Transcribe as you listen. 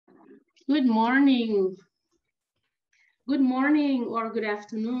Good morning. Good morning or good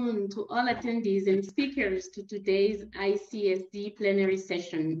afternoon to all attendees and speakers to today's ICSD plenary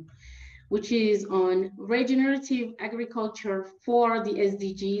session, which is on regenerative agriculture for the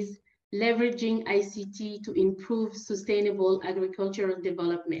SDGs, leveraging ICT to improve sustainable agricultural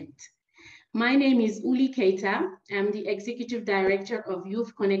development. My name is Uli Keita. I'm the Executive Director of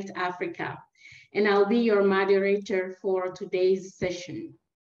Youth Connect Africa, and I'll be your moderator for today's session.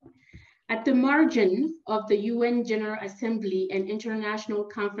 At the margin of the UN General Assembly and International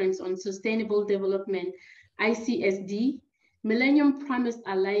Conference on Sustainable Development, ICSD, Millennium Promise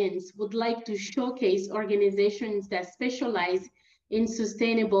Alliance would like to showcase organizations that specialize in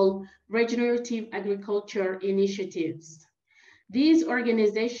sustainable regenerative agriculture initiatives. These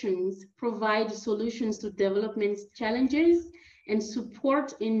organizations provide solutions to development challenges and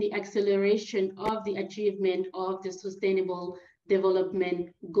support in the acceleration of the achievement of the sustainable development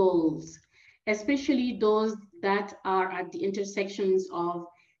goals, especially those that are at the intersections of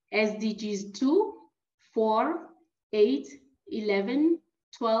SDGs 2, 4, 8, 11,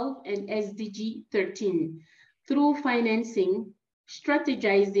 12, and SDG 13 through financing,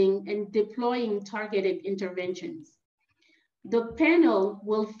 strategizing, and deploying targeted interventions. The panel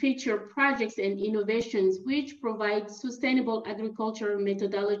will feature projects and innovations which provide sustainable agricultural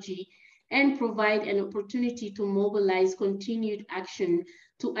methodology and provide an opportunity to mobilize continued action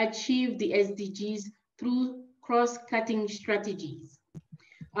to achieve the SDGs through cross-cutting strategies.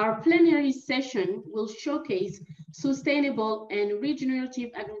 Our plenary session will showcase sustainable and regenerative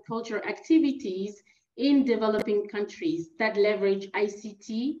agriculture activities in developing countries that leverage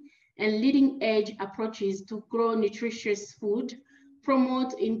ICT and leading-edge approaches to grow nutritious food,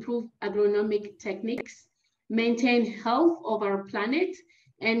 promote improved agronomic techniques, maintain health of our planet,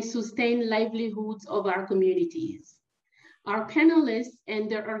 and sustain livelihoods of our communities. Our panelists and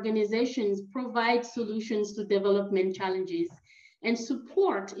their organizations provide solutions to development challenges and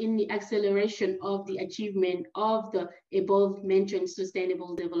support in the acceleration of the achievement of the above-mentioned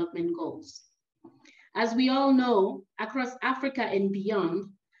Sustainable Development Goals. As we all know, across Africa and beyond,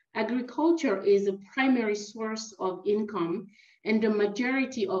 agriculture is a primary source of income, and the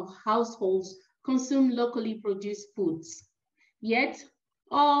majority of households consume locally produced foods. Yet,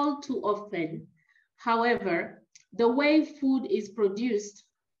 all too often, however, the way food is produced,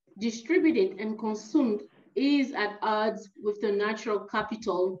 distributed, and consumed is at odds with the natural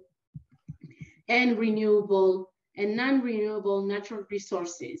capital and renewable and non-renewable natural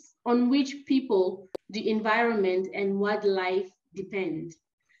resources on which people, the environment, and wildlife depend.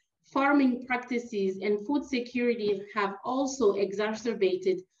 Farming practices and food security have also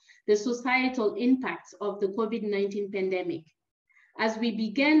exacerbated the societal impacts of the COVID-19 pandemic. As we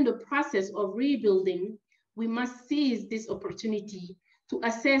begin the process of rebuilding, we must seize this opportunity to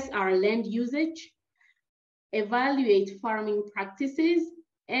assess our land usage, evaluate farming practices,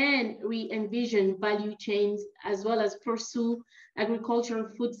 and re-envision value chains, as well as pursue agricultural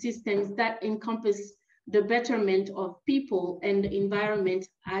food systems that encompass the betterment of people and the environment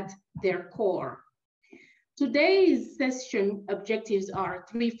at their core. Today's session objectives are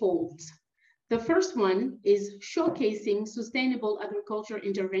threefold. The first one is showcasing sustainable agriculture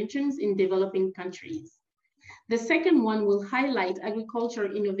interventions in developing countries. The second one will highlight agriculture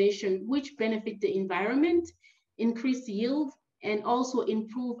innovation which benefit the environment, increase yield, and also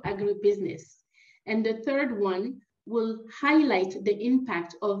improve agribusiness. And the third one will highlight the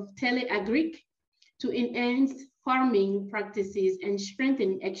impact of TeleAgric to enhance farming practices and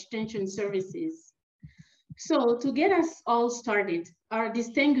strengthen extension services. So to get us all started, our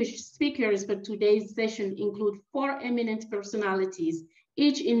distinguished speakers for today's session include four eminent personalities,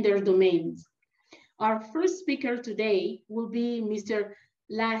 each in their domains. Our first speaker today will be Mr.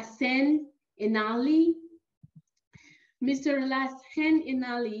 Lassen Enali. Mr. Lassen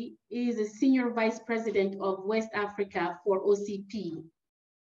Enali is a Senior Vice President of West Africa for OCP.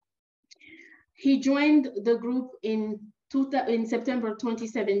 He joined the group in September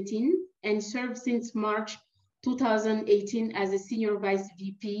 2017 and served since March 2018 as a Senior Vice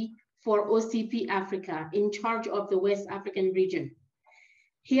VP for OCP Africa in charge of the West African region.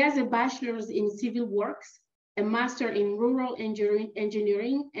 He has a bachelor's in civil works, a master in rural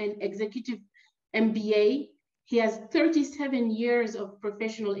engineering and executive MBA. He has 37 years of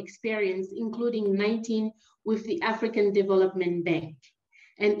professional experience, including 19 with the African Development Bank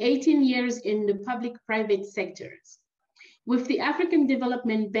and 18 years in the public-private sectors. With the African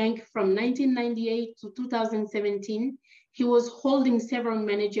Development Bank from 1998 to 2017, he was holding several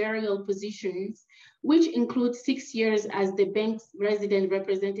managerial positions, which include 6 years as the bank's resident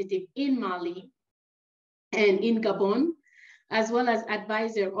representative in Mali and in Gabon, as well as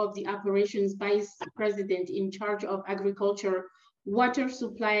advisor of the operations vice president in charge of agriculture, water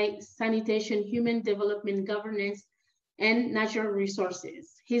supply, sanitation, human development, governance, and natural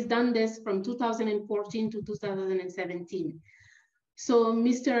resources. He's done this from 2014 to 2017. So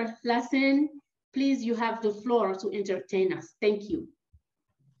Mr. Lassen, please, you have the floor to entertain us. Thank you.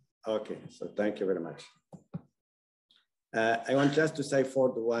 Okay, so thank you very much. I want just to say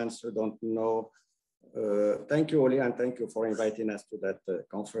for the ones who don't know, thank you, Oli, and thank you for inviting us to that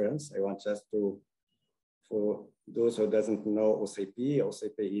conference. I want just to, for those who doesn't know OCP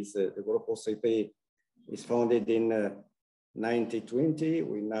is, the group OCP is founded in 1920.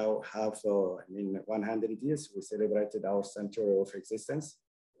 We now have, in 100 years, we celebrated our century of existence.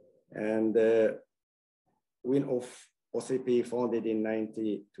 And Win of OCP founded in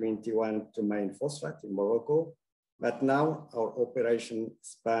 1921 to mine phosphate in Morocco. But now our operation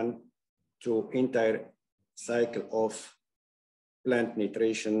span to entire cycle of plant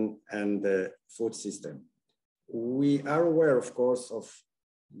nutrition and food system. We are aware, of course, of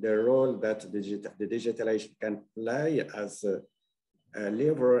the role that the digitalization can play as a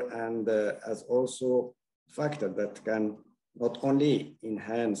lever and as also factor that can not only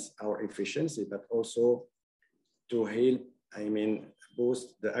enhance our efficiency, but also to help,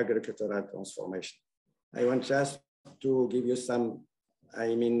 boost the agricultural transformation. I want just to give you some,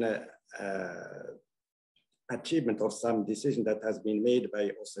 achievement of some decision that has been made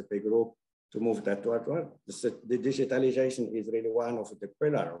by OCP Group to move that forward. The digitalization is really one of the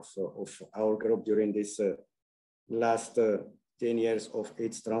pillars of our group during this last 10 years of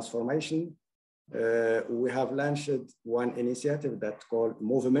its transformation. We have launched one initiative that's called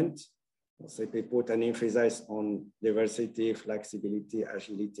Movement. OCP put an emphasis on diversity, flexibility,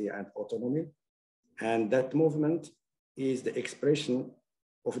 agility, and autonomy. And that movement is the expression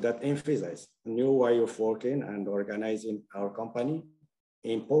of that emphasis, a new way of working and organizing our company,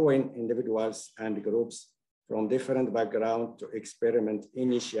 empowering individuals and groups from different backgrounds to experiment,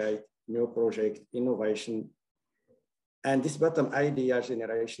 initiate new project, innovation. And this bottom idea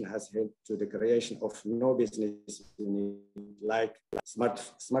generation has helped to the creation of no business unit like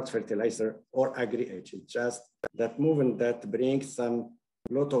smart fertilizer or agri-age. It's just that movement that brings some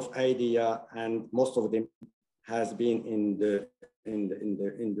lot of idea, and most of them has been in the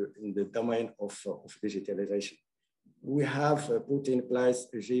domain of digitalization. We have put in place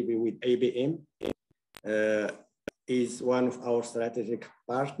a JV with ABM, is one of our strategic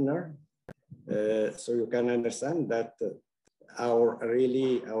partner. So you can understand that our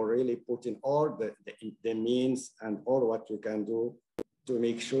really putting all the means and all what we can do to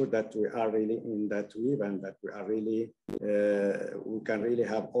make sure that we are really in that weave and that we are really, we can really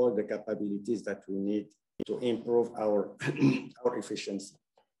have all the capabilities that we need to improve our, our efficiency.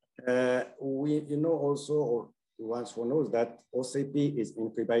 We also, or the ones who knows that OCP is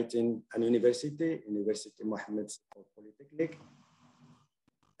incubating an University Mohammed Polytechnic.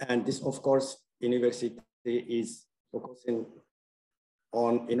 And this, of course, university is focusing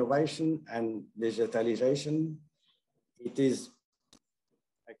on innovation and digitalization. It is,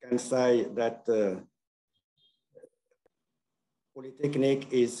 I can say that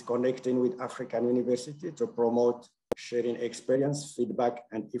Polytechnic is connecting with African University to promote sharing experience, feedback,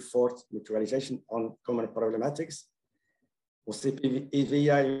 and effort mutualization on common problematics. OCP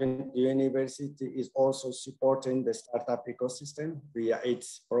via University is also supporting the startup ecosystem via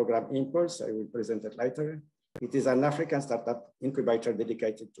its program Impulse. I will present it later. It is an African startup incubator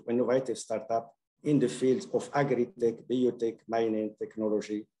dedicated to innovative startup in the fields of agri-tech, biotech, mining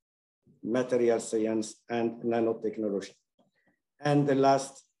technology, material science, and nanotechnology. And the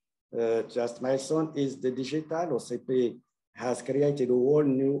last just milestone is the digital. OCP has created a whole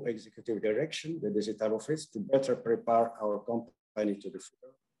new executive direction, the digital office, to better prepare our company to the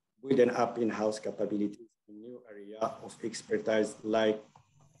future, building up in-house capabilities in new area of expertise like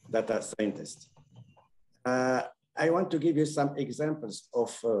data scientists. I want to give you some examples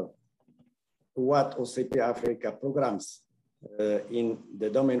of what OCP Africa programs in the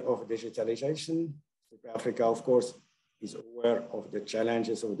domain of digitalization. OCP Africa, of course, is aware of the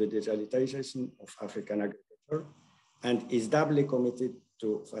challenges of the digitalization of African agriculture and is doubly committed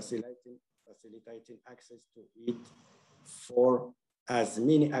to facilitating access to it for as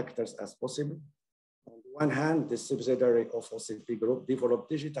many actors as possible. On the one hand, the subsidiary of OCP Group developed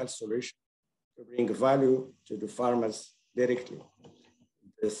digital solutions to bring value to the farmers directly.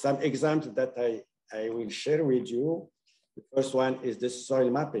 Some examples that I will share with you. The first one is the soil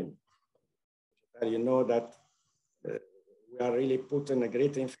mapping. You know that we are really putting a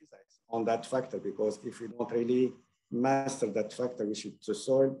great emphasis on that factor, because if we don't really master that factor, we should the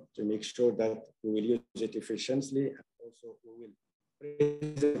soil to make sure that we will use it efficiently and also we will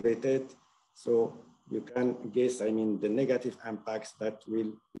preserve it. So you can guess, I mean, the negative impacts that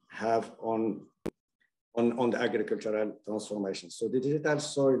will have on the agricultural transformation. So the digital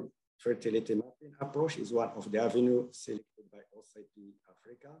soil fertility mapping approach is one of the avenues selected by OCP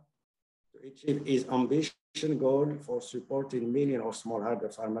Africa to achieve its ambition goal for supporting millions of smallholder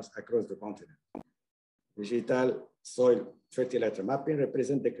farmers across the continent. Digital soil fertilizer mapping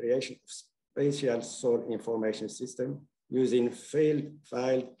represents the creation of spatial soil information system using field,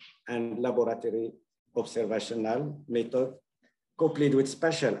 file, and laboratory observational method, coupled with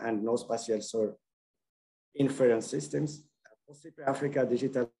spatial and non-spatial soil inference systems. OCP Africa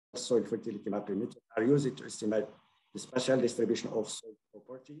digital soil fertility mapping methods are used to estimate the spatial distribution of soil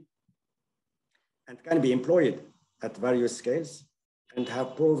property and can be employed at various scales and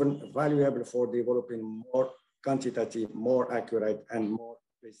have proven valuable for developing more quantitative, more accurate, and more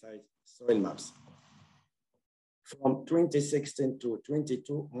precise soil maps. From 2016 to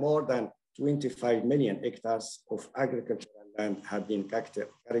 22, more than 25 million hectares of agricultural land have been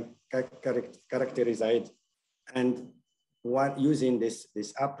characterized, and using this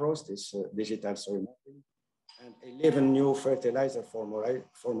approach, this digital soil mapping, and 11 new fertilizer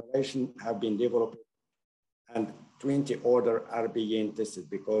formulation have been developed, and 20 others are being tested,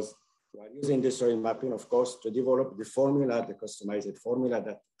 because we are using the soil mapping, of course, to develop the formula, the customized formula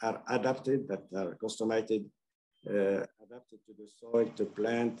that are adapted, that are customized, adapted to the soil, to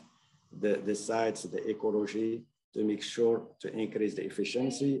plant, the sites, the ecology, to make sure to increase the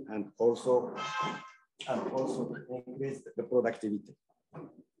efficiency and also to increase the productivity.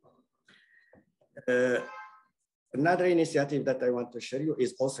 Another initiative that I want to share you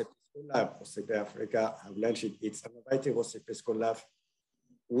is OCP School Lab. OCP Africa have launched its innovative OCP School Lab,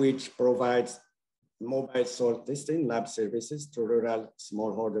 which provides mobile soil testing lab services to rural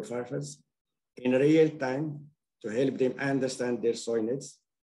smallholder farmers in real time to help them understand their soil needs,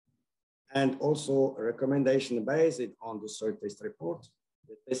 and also a recommendation based on the soil test report.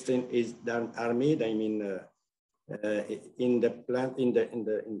 The testing is done, are made, I mean, in the plant, in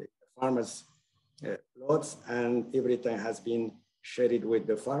the farmers' plots, and everything has been shared with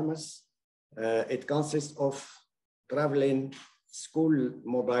the farmers. It consists of traveling school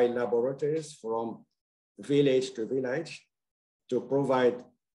mobile laboratories from village to village to provide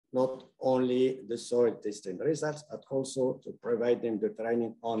not only the soil testing results, but also to provide them the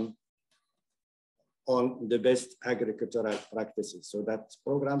training on the best agricultural practices. So that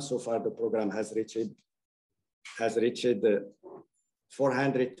program, so far the program has reached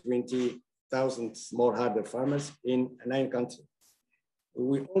 420,000 smallholder farmers in 9 countries.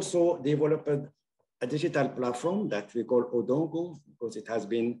 We also developed a digital platform that we call Odongo, because it has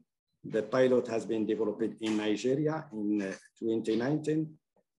been, the pilot has been developed in Nigeria in 2019,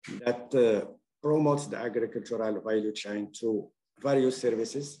 that promotes the agricultural value chain through various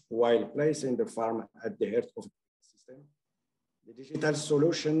services while placing the farm at the heart of the system. The digital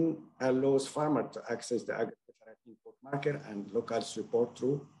solution allows farmers to access the agricultural input market and local support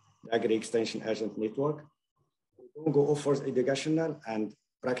through the Agri-Extension Agent Network. Odongo offers educational and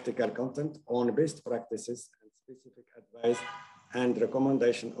practical content on best practices and specific advice and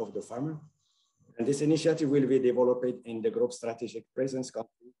recommendation of the farmer. And this initiative will be developed in the group strategic presence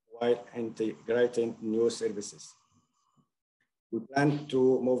country while integrating new services. We plan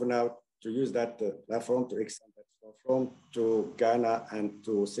to move now to use that platform, to extend that platform to Ghana and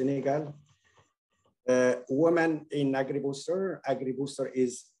to Senegal. Women in AgriBooster. AgriBooster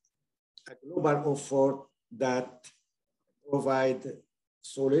is a global effort that provides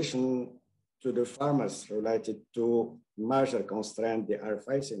solution to the farmers related to major constraints they are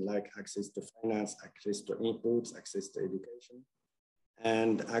facing, like access to finance, access to inputs, access to education,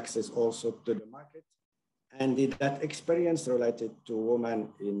 and access also to the market. And that experience related to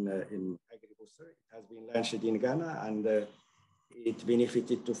women in AgriBooster, it has been launched in Ghana, and it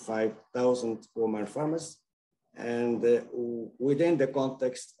benefited to 5,000 women farmers. And within the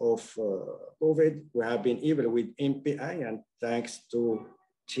context of COVID, we have been able with MPI, and thanks to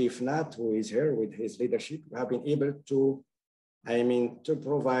Chief Nat, who is here with his leadership, we have been able to, to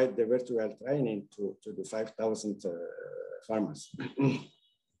provide the virtual training to the 5,000 farmers.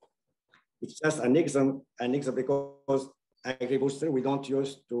 It's just an example because AgriBooster, we don't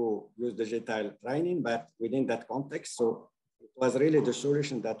use digital training, but within that context, so it was really the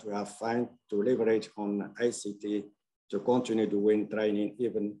solution that we have found to leverage on ICT to continue doing training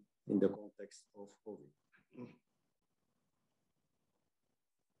even in the context of COVID.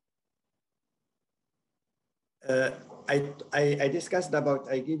 I discussed about,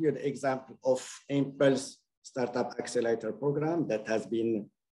 I give you the example of Impulse Startup Accelerator Program that has been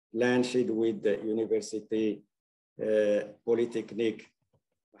launched with the University Polytechnic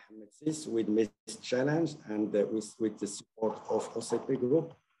Mohammed Sis with Miss Challenge and with the support of OCP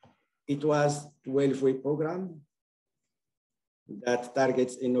Group. It was a 12-week program that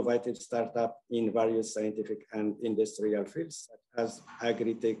targets innovative startup in various scientific and industrial fields, such as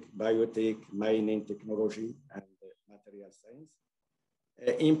agri-tech, biotech, mining technology, and material science.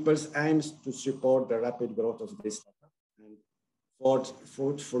 Impulse aims to support the rapid growth of this startup and forge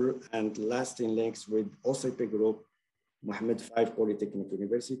fruitful and lasting links with OCP Group, Mohammed V Polytechnic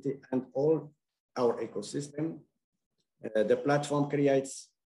University, and all our ecosystem. The platform creates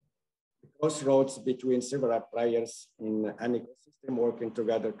crossroads between several players in an ecosystem working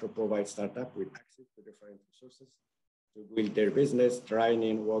together to provide startups with access to different resources to build their business,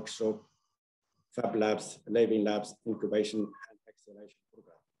 training, workshop, fab labs, living labs, incubation, and acceleration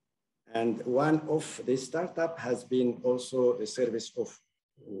program. And one of the startup has been also the service of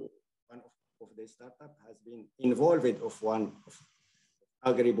one of the startup has been involved of one of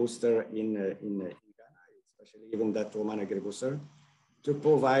agri-booster in Ghana, especially even that woman agri-booster, to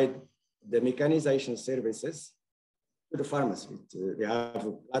provide the mechanization services to the farmers. They have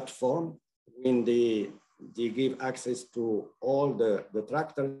a platform when they give access to all the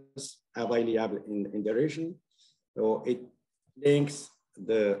tractors available in the region. So it links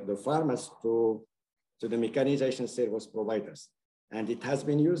the farmers to the mechanization service providers. And it has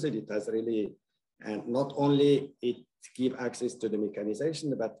been used, it has really, and not only it give access to the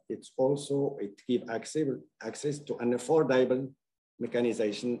mechanization, but it's also, it give access to an affordable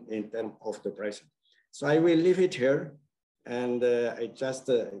mechanization in terms of the price. So I will leave it here. And I just,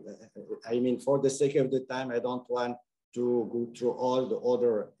 I mean, for the sake of the time, I don't want to go through all the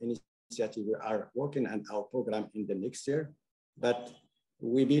other initiatives we are working on our program in the next year. But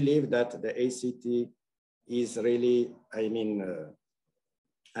we believe that the ACT is really, I mean,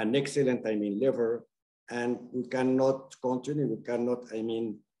 an excellent, I mean, lever, and we cannot continue, we cannot, I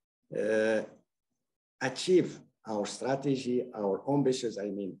mean, achieve our strategy, our ambitious, I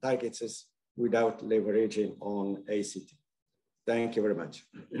mean, targets without leveraging on ACT. Thank you very much.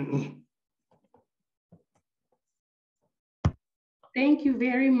 Thank you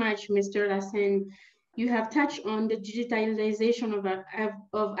very much, Mr. Lassen. You have touched on the digitalization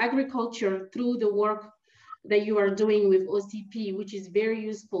of agriculture through the work that you are doing with OCP, which is very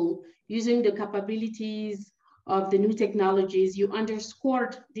useful, using the capabilities of the new technologies. You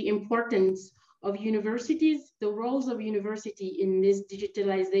underscored the importance of universities. The roles of university in this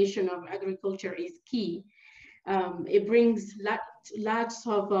digitalization of agriculture is key. It brings lots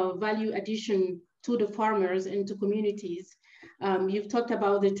of value addition to the farmers and to communities. You've talked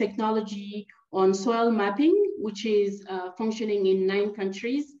about the technology on soil mapping, which is functioning in 9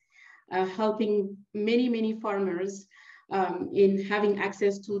 countries, helping many farmers in having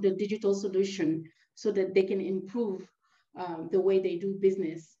access to the digital solution so that they can improve the way they do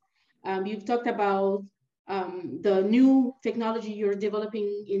business. You've talked about the new technology you're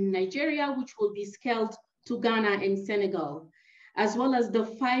developing in Nigeria, which will be scaled to Ghana and Senegal, as well as the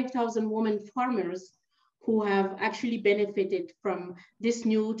 5,000 women farmers who have actually benefited from this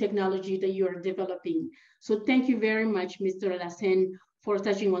new technology that you're developing. So thank you very much, Mr. Lassen, for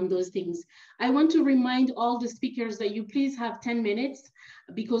touching on those things. I want to remind all the speakers that you please have 10 minutes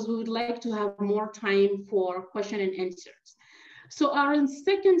because we would like to have more time for question and answers. So our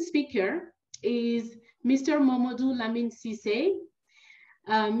second speaker is Mr. Momodou Lamine Cissé.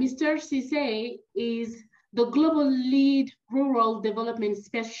 Mr. Cissé is the Global Lead Rural Development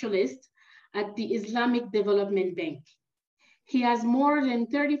Specialist at the Islamic Development Bank. He has more than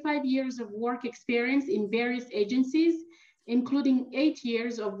 35 years of work experience in various agencies, including 8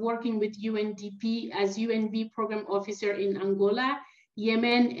 years of working with UNDP as UNB Program Officer in Angola,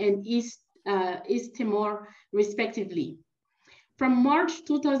 Yemen, and East Timor, respectively. From March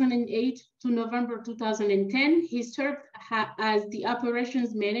 2008 to November 2010, he served as the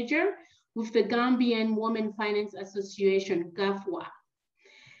Operations Manager with the Gambian Women Finance Association, GAFWA.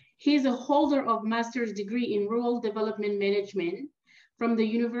 He is a holder of master's degree in rural development management from the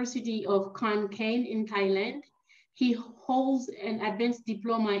University of Khon Kaen in Thailand. He holds an advanced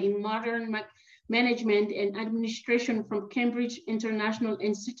diploma in modern management and administration from Cambridge International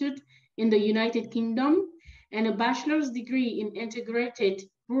Institute in the United Kingdom, and a bachelor's degree in integrated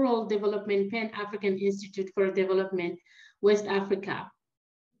rural development Pan-African Institute for Development, West Africa,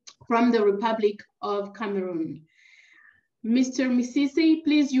 from the Republic of Cameroon. Mr. Misisi,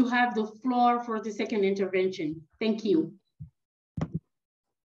 please, you have the floor for the second intervention. Thank you.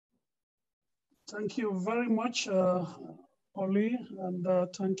 Thank you very much, Oli, and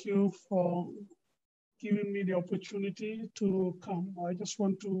thank you for giving me the opportunity to come. I just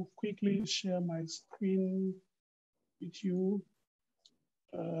want to quickly share my screen with you.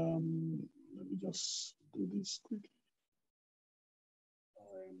 Let me just do this quickly.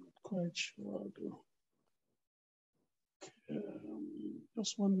 I'm not quite sure how to.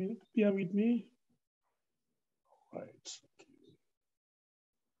 Just 1 minute, bear with me. All right.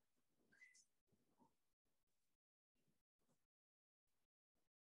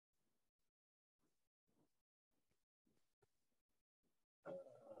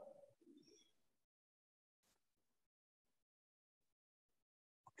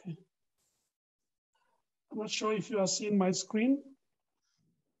 Okay. I'm not sure if you are seeing my screen.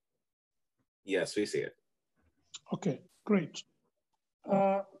 Yes, we see it. Okay, great.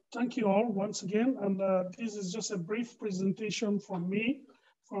 Thank you all once again. And this is just a brief presentation from me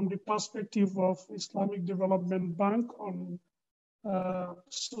from the perspective of Islamic Development Bank on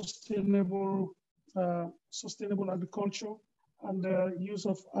sustainable agriculture and the use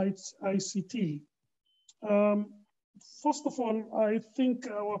of ICT. First of all, I think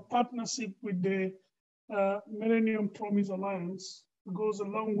our partnership with the Millennium Promise Alliance goes a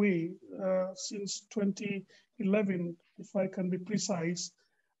long way since 2011, if I can be precise.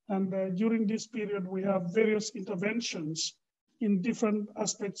 And during this period, we have various interventions in different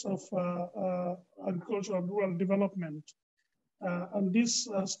aspects of agriculture and rural development. And this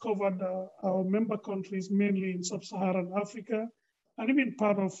has covered our member countries, mainly in sub-Saharan Africa, and even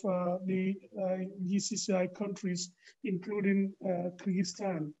part of the GCCI countries, including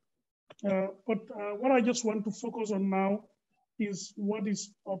Kyrgyzstan. But what I just want to focus on now is what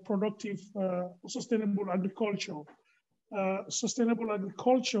is productive, sustainable agriculture. Sustainable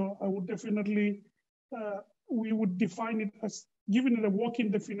agriculture, I would definitely, we would define it as, giving it a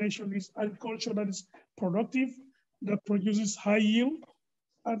working definition, is agriculture that is productive, that produces high yield,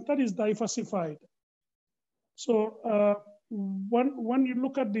 and that is diversified. So when you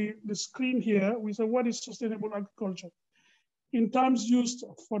look at the screen here, we say, what is sustainable agriculture? In terms used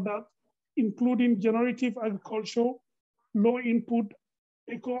for that, including generative agriculture, low input,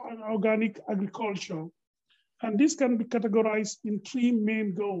 eco and organic agriculture. And this can be categorized in three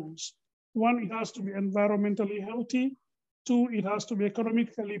main goals. One, it has to be environmentally healthy. Two, it has to be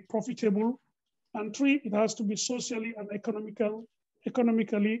economically profitable. And three, it has to be socially and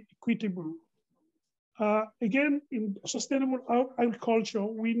economically equitable. Again, in sustainable agriculture,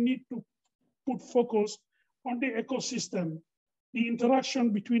 we need to put focus on the ecosystem, the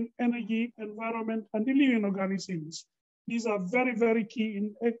interaction between energy, environment, and the living organisms. These are very, very key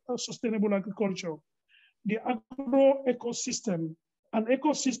in sustainable agriculture. The agro-ecosystem, an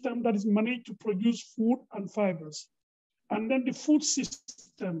ecosystem that is managed to produce food and fibers. And then the food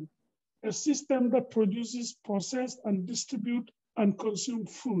system, a system that produces, process, and distribute and consume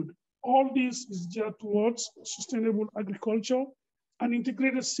food. All this is geared towards sustainable agriculture, an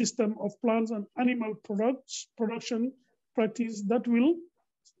integrated system of plants and animal production practice that will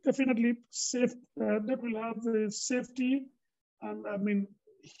definitely that will have the safety and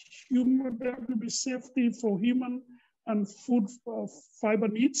there will be safety for human and food fiber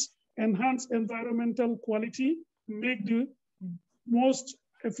needs, enhance environmental quality, make the most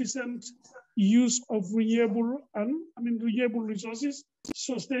efficient use of renewable resources,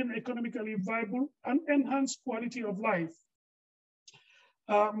 sustain economically viable, and enhance quality of life.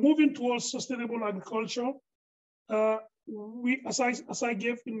 Moving towards sustainable agriculture, as I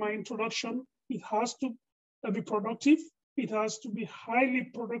gave in my introduction, it has to be productive. It has to be highly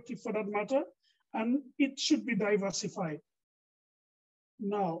productive for that matter, and it should be diversified.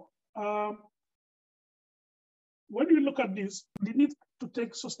 Now, when we look at this, we need to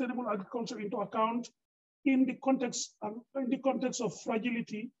take sustainable agriculture into account in the context of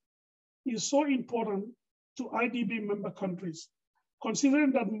fragility is so important to IDB member countries,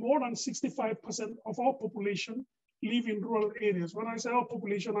 considering that more than 65% of our population live in rural areas. When I say our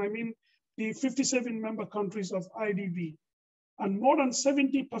population, I mean the 57 member countries of IDB. And more than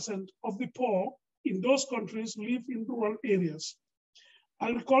 70% of the poor in those countries live in rural areas.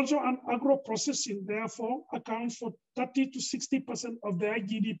 Agriculture and agro-processing, therefore, accounts for 30 to 60% of their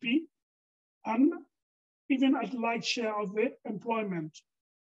GDP and even a large share of the employment.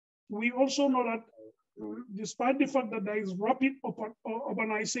 We also know that despite the fact that there is rapid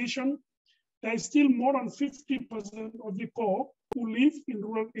urbanization, there is still more than 50% of the poor who live in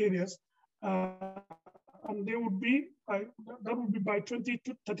rural areas. And they would be, that would be by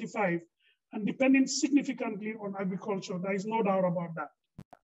 2035, and depending significantly on agriculture. There is no doubt about that.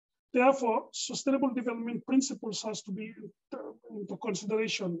 Therefore, sustainable development principles has to be into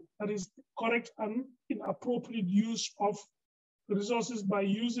consideration. That is correct and inappropriate use of resources by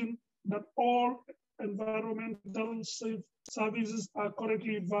using that all environmental services are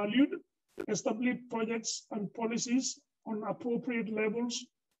correctly valued establish projects and policies on appropriate levels,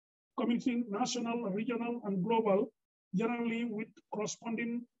 community, national, regional, and global, generally with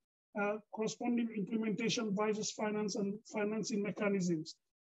corresponding implementation versus finance and financing mechanisms.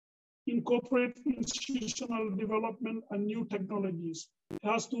 Incorporate institutional development and new technologies. It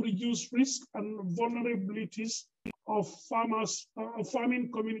has to reduce risk and vulnerabilities of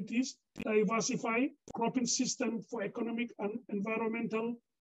farming communities, diversify cropping system for economic and environmental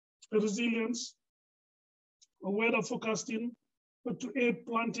resilience, weather forecasting to aid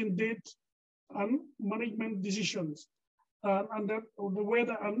planting date and management decisions, and the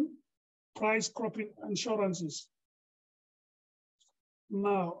weather and price cropping insurances.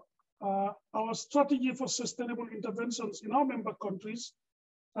 Now, our strategy for sustainable interventions in our member countries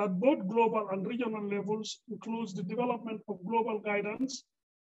at both global and regional levels includes the development of global guidance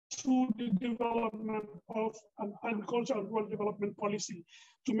through the development of an agriculture and rural development policy.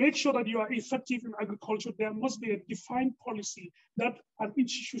 To make sure that you are effective in agriculture, there must be a defined policy that an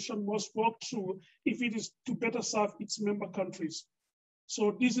institution must work through if it is to better serve its member countries.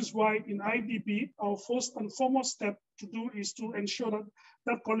 So this is why in IDP, our first and foremost step to do is to ensure that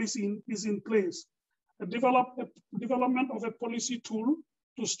that policy is in place. Development of a policy tool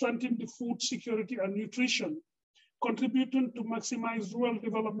to strengthen the food security and nutrition, contributing to maximize rural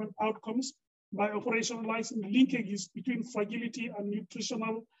development outcomes by operationalizing linkages between fragility and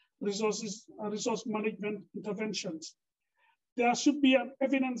nutritional resource management interventions. There should be an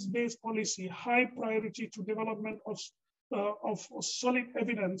evidence-based policy, high priority to development of solid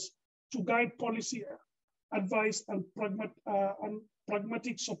evidence to guide policy advice and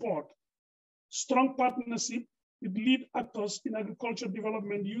pragmatic support. Strong partnership with lead actors in agriculture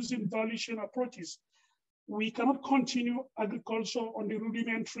development using value chain approaches. We cannot continue agriculture on the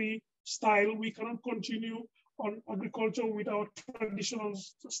rudimentary style. We cannot continue on agriculture with our traditional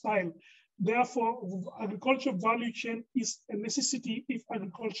style. Therefore, agriculture value chain is a necessity if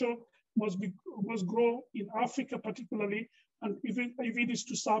agriculture must grow in Africa particularly, and if it is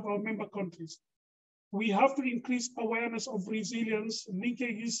to serve our member countries. We have to increase awareness of resilience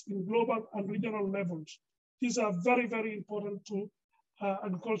linkages in global and regional levels. These are very, very important to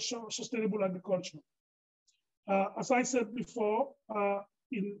agriculture, sustainable agriculture. As I said before,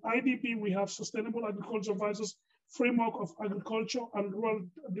 in IDP, we have sustainable agriculture versus framework of agriculture and rural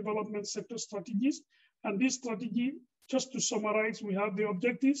development sector strategies. And this strategy, just to summarize, we have the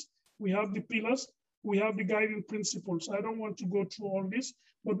objectives, we have the pillars, we have the guiding principles. I don't want to go through all this,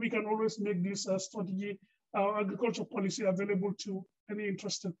 but we can always make this strategy, agriculture policy available to any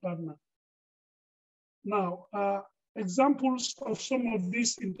interested partner. Now, examples of some of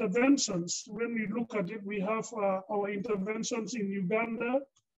these interventions, when we look at it, we have our interventions in Uganda,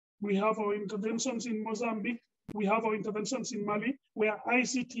 we have our interventions in Mozambique, we have our interventions in Mali, where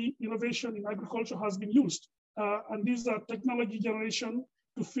ICT, innovation in agriculture, has been used. And these are technology generation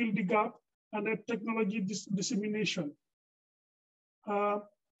to fill the gap and technology dissemination.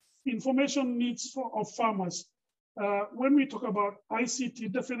 Information needs of farmers. When we talk about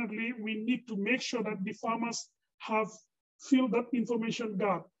ICT, definitely we need to make sure that the farmers have filled that information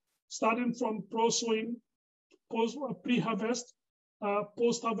gap, starting from pro-sowing, pre-harvest,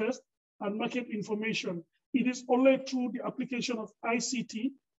 post-harvest, and market information. It is only through the application of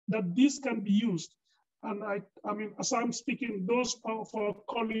ICT that this can be used. And I mean, as I'm speaking, those of our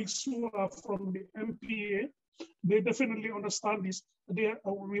colleagues who are from the MPA, they definitely understand this.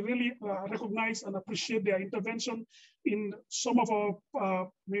 We really recognize and appreciate their intervention in some of our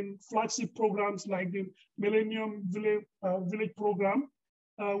flagship programs like the Millennium Village Program,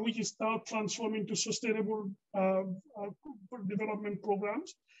 which is now transforming to sustainable development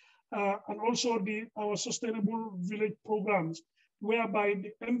programs, and also our sustainable village programs, whereby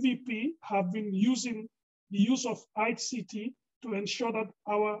the MVP have been using the use of ICT to ensure that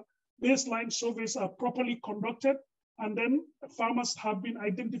our baseline surveys are properly conducted, and then farmers have been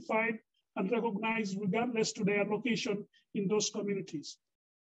identified and recognized regardless to their location in those communities.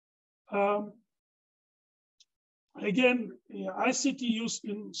 Again, ICT use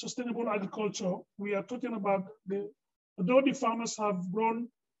in sustainable agriculture, we are talking about although the farmers have grown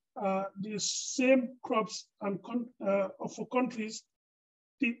the same crops and for countries,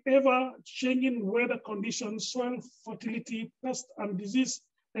 the ever-changing weather conditions, soil fertility, pest and disease,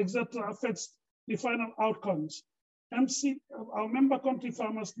 etc., affects the final outcomes. Our member country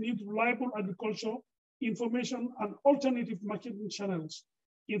farmers need reliable agriculture, information, and alternative marketing channels.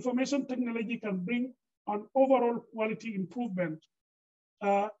 Information technology can bring an overall quality improvement.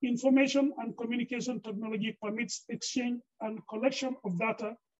 Information and communication technology permits exchange and collection of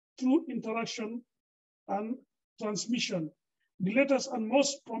data through interaction and transmission. The latest and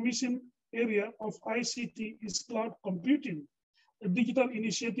most promising area of ICT is cloud computing. The digital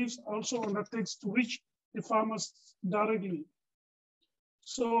initiatives also undertakes to reach the farmers directly.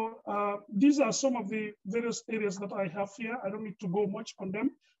 So these are some of the various areas that I have here. I don't need to go much on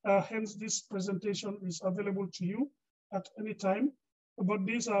them. Hence, this presentation is available to you at any time. But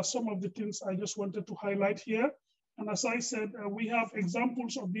these are some of the things I just wanted to highlight here. And as I said, we have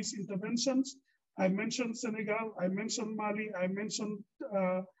examples of these interventions. I mentioned Senegal, I mentioned Mali, I mentioned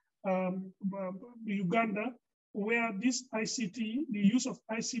Uganda, where this ICT, the use of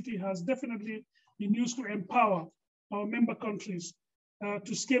ICT has definitely been used to empower our member countries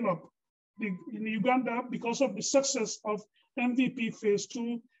to scale up. In Uganda, because of the success of MVP phase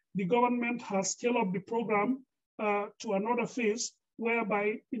 2, the government has scaled up the program to another phase,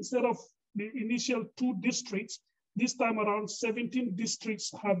 whereby instead of the initial 2 districts, this time around 17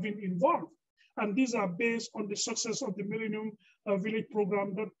 districts have been involved. And these are based on the success of the Millennium Village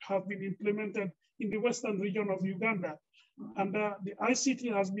program that have been implemented in the western region of Uganda. And the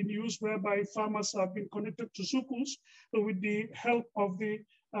ICT has been used whereby farmers have been connected to schools with the help of the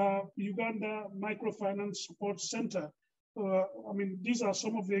Uganda Microfinance Support Center. I mean, these are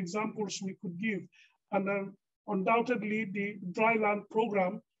some of the examples we could give. And undoubtedly, the dryland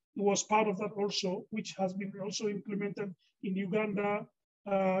program was part of that also, which has been also implemented in Uganda,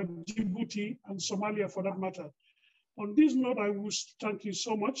 Djibouti, and Somalia for that matter. On this note, I wish to thank you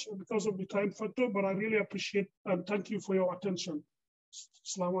so much because of the time factor, but I really appreciate and thank you for your attention.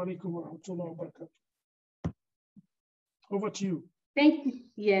 Assalamu alaikum wa rahmatullahi wa barakatuh. Over to you.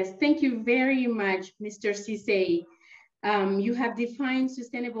 Thank you very much, Mr. Cisse. You have defined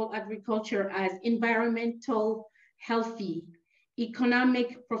sustainable agriculture as environmental, healthy,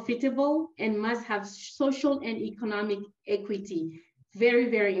 economic, profitable, and must have social and economic equity. Very,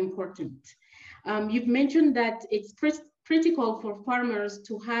 very important. You've mentioned that it's critical for farmers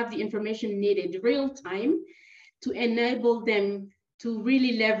to have the information needed real time to enable them to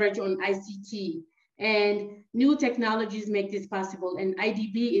really leverage on ICT. And new technologies make this possible, and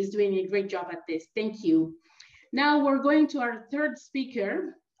IDB is doing a great job at this. Thank you. Now we're going to our third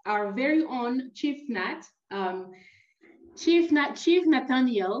speaker, our very own Chief Nat. Chief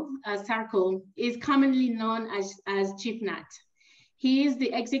Nathaniel Sarko is commonly known as Chief Nat. He is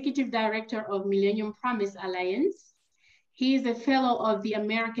the Executive Director of Millennium Promise Alliance. He is a fellow of the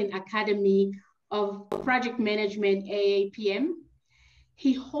American Academy of Project Management, AAPM.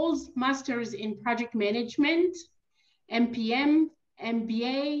 He holds masters in project management, MPM,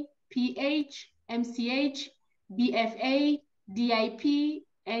 MBA, PH, MCH, BFA, DIP,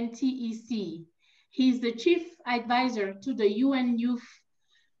 and TEC. He's the chief advisor to the UN Youth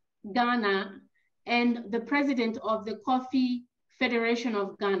Ghana and the president of the Coffee Federation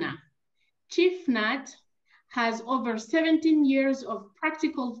of Ghana. Chief Nat has over 17 years of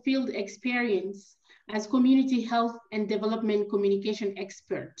practical field experience as community health and development communication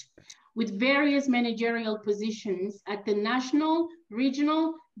expert with various managerial positions at the national,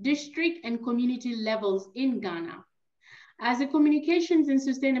 regional, district, and community levels in Ghana. As a communications and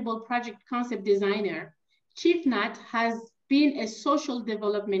sustainable project concept designer, Chief Nat has been a social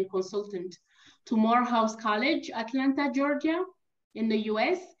development consultant to Morehouse College, Atlanta, Georgia, in the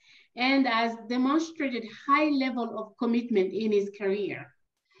US, and has demonstrated high level of commitment in his career.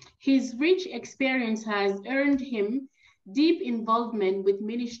 His rich experience has earned him deep involvement with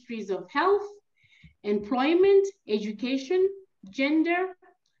ministries of health, employment, education, gender,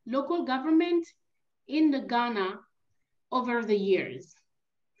 local government in the Ghana over the years.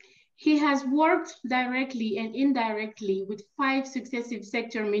 He has worked directly and indirectly with 5 successive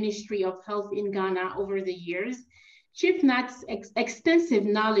sector ministry of health in Ghana over the years. Chief Nat's extensive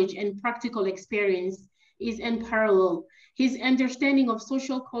knowledge and practical experience is unparalleled. His understanding of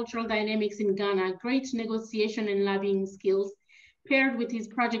social cultural dynamics in Ghana, great negotiation and lobbying skills, paired with his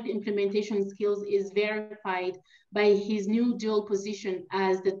project implementation skills, is verified by his new dual position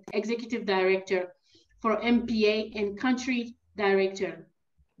as the Executive Director for MPA and Country Director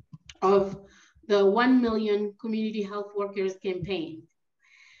of the 1 Million Community Health Workers Campaign.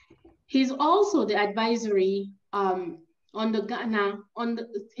 He's also the advisory on the Ghana,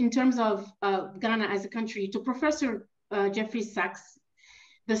 in terms of Ghana as a country, to Professor Jeffrey Sachs,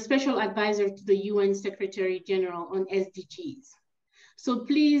 the special advisor to the UN Secretary General on SDGs. So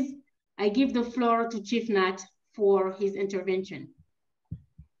please, I give the floor to Chief Nat for his intervention.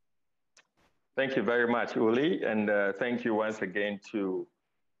 Thank you very much, Uli, and thank you once again to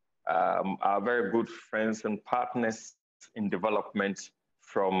our very good friends and partners in development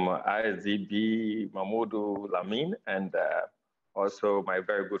from ISDB, Mahmoudou Lamin, and also my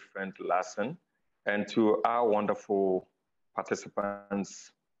very good friend Lassen, and to our wonderful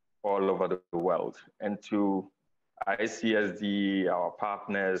participants all over the world, and to ICSD, our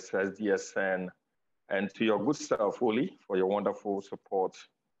partners, SDSN, and to your good self, Uli, for your wonderful support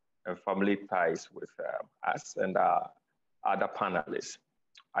and family ties with us and our other panelists.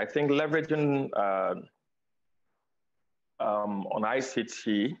 I think leveraging on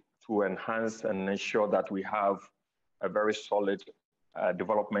ICT to enhance and ensure that we have a very solid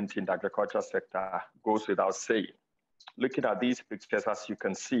development in the agriculture sector goes without saying. Looking at these pictures, as you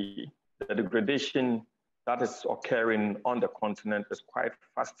can see, the degradation that is occurring on the continent is quite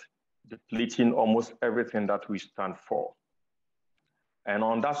fast, depleting almost everything that we stand for. And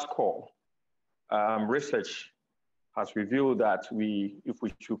on that score, research has revealed that if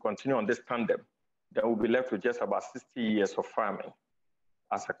we should continue on this tandem, then we'll be left with just about 60 years of farming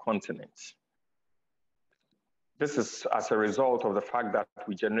as a continent. This is as a result of the fact that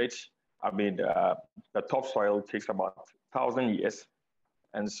we generate, the topsoil takes about 1,000 years.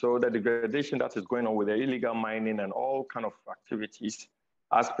 And so the degradation that is going on with the illegal mining and all kind of activities,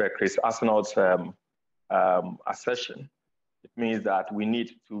 as per Chris Arsenault's assertion, it means that we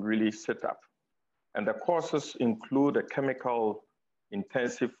need to really sit up. And the causes include a chemical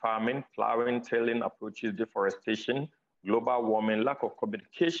intensive farming, plowing, tilling approaches, deforestation, global warming, lack of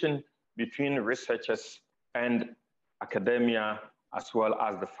communication between researchers and academia, as well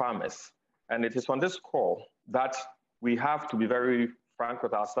as the farmers. And it is on this score that we have to be very frank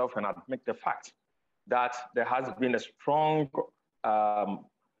with ourselves and admit the fact that there has been a strong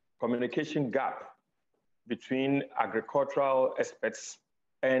communication gap between agricultural experts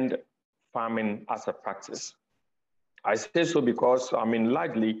and farming as a practice. I say so because,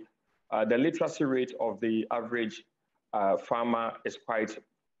 largely, the literacy rate of the average farmer is quite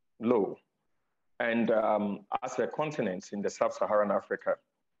low. And as a continent in the sub-Saharan Africa,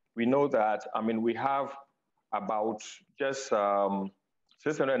 we know that, we have about just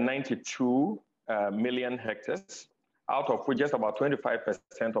 692 million hectares, out of which just about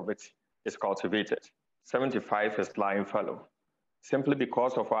 25% of it is cultivated. 75 is lying fallow, simply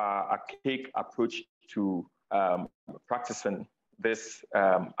because of our archaic approach to practicing this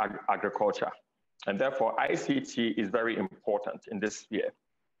agriculture. And therefore, ICT is very important in this sphere.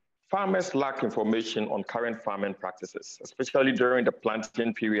 Farmers lack information on current farming practices, especially during the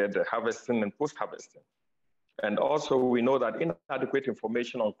planting period, the harvesting and post-harvesting. And also, we know that inadequate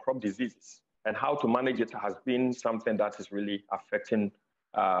information on crop diseases and how to manage it has been something that is really affecting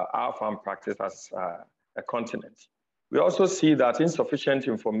our farm practice as a continent. We also see that insufficient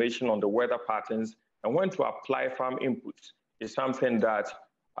information on the weather patterns and when to apply farm inputs is something that,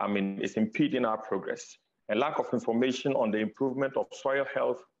 is impeding our progress. And lack of information on the improvement of soil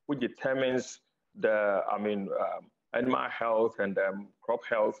health, which determines the, animal health and crop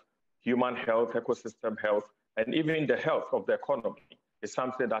health, human health, ecosystem health, and even the health of the economy is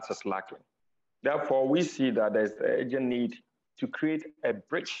something that is lacking. Therefore, we see that there's an urgent need to create a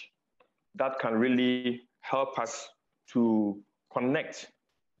bridge that can really help us to connect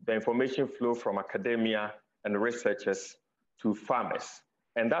the information flow from academia and researchers to farmers.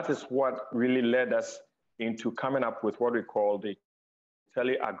 And that is what really led us into coming up with what we call the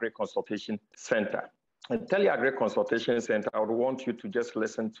TeleAgric Consultation Center. The TeleAgric Consultation Center, I would want you to just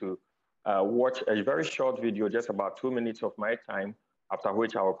listen to, watch a very short video, just about 2 minutes of my time, after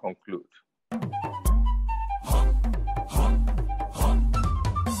which I will conclude.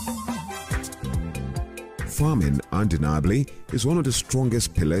 Farming, undeniably, is one of the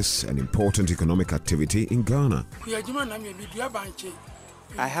strongest pillars and important economic activity in Ghana.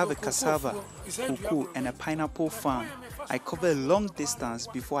 I have a cassava, cocoa, and a pineapple farm. I cover a long distance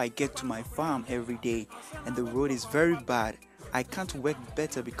before I get to my farm every day, and the road is very bad. I can't work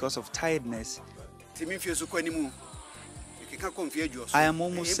better because of tiredness. I am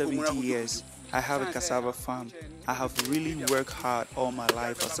almost 70 years. I have a cassava farm. I have really worked hard all my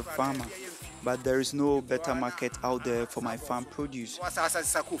life as a farmer, but there is no better market out there for my farm produce.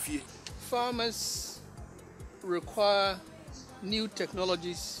 Farmers require new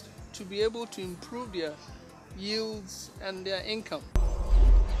technologies to be able to improve their yields and their income.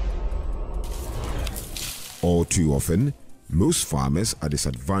 All too often, most farmers are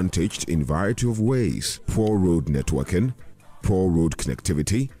disadvantaged in a variety of ways. Poor road networking, poor road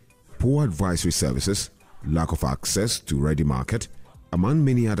connectivity, poor advisory services, lack of access to ready market, among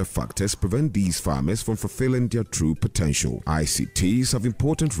many other factors prevent these farmers from fulfilling their true potential. ICTs have an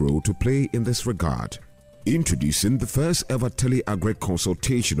important role to play in this regard. Introducing the first ever TeleAgric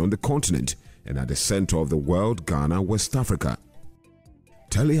consultation on the continent and at the center of the world, Ghana, West Africa.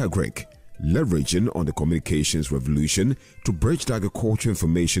 TeleAgric leveraging on the communications revolution to bridge the agriculture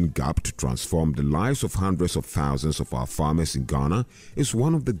information gap to transform the lives of hundreds of thousands of our farmers in Ghana is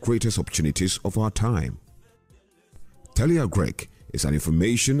one of the greatest opportunities of our time. TeleAgric is an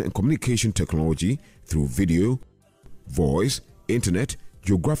information and communication technology through video, voice, internet,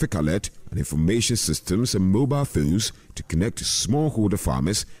 geographic alert and information systems and mobile phones to connect smallholder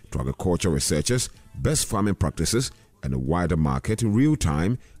farmers to agriculture researchers, best farming practices, and a wider market in real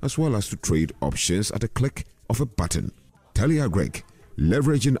time, as well as to trade options at a click of a button. TeleAgric,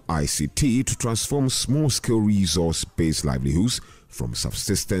 leveraging ICT to transform small-scale resource-based livelihoods from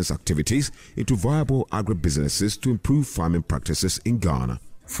subsistence activities into viable agribusinesses to improve farming practices in Ghana.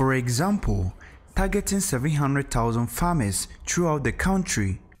 For example, targeting 700,000 farmers throughout the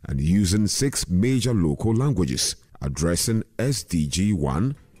country and using 6 major local languages, addressing SDG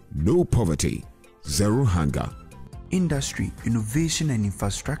 1, no poverty, zero hunger, industry, innovation and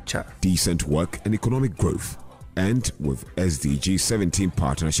infrastructure, decent work and economic growth. And with SDG 17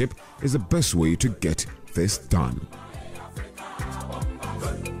 partnership is the best way to get this done.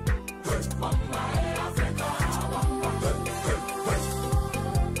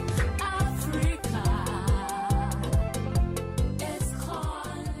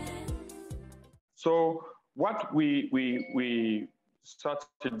 So what we started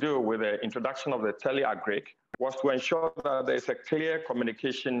to do with the introduction of the TeleAgric was to ensure that there's a clear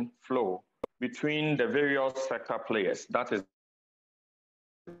communication flow between the various sector players. That is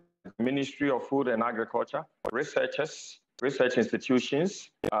Ministry of Food and Agriculture, researchers, research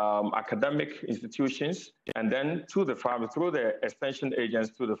institutions, academic institutions, and then to the farmers, through the extension agents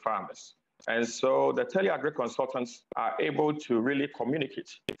to the farmers. And so the TeleAgric consultants are able to really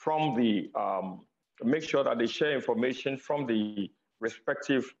communicate from the, make sure that they share information from the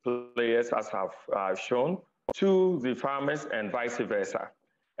respective players as I've shown to the farmers and vice versa.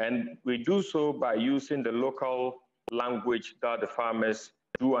 And we do so by using the local language that the farmers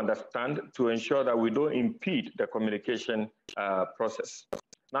do understand to ensure that we don't impede the communication process.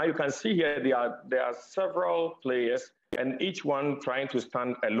 Now you can see here there are several players and each one trying to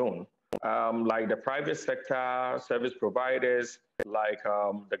stand alone, like the private sector, service providers, like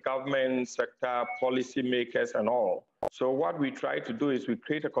the government sector, policymakers and all. So what we try to do is we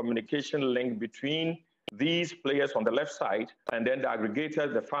create a communication link between these players on the left side, and then the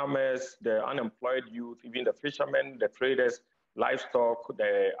aggregators, the farmers, the unemployed youth, even the fishermen, the traders, livestock,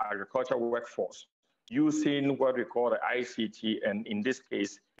 the agricultural workforce, using what we call the ICT, and in this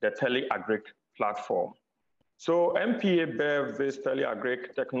case, the TeleAgric platform. So MPA birthed this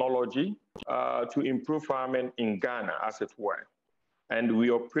TeleAgric technology to improve farming in Ghana, as it were. And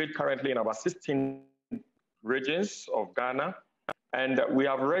we operate currently in about 16 regions of Ghana. And we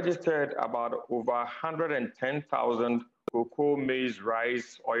have registered about over 110,000 cocoa, maize,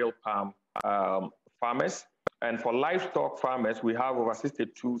 rice, oil palm farmers. And for livestock farmers, we have over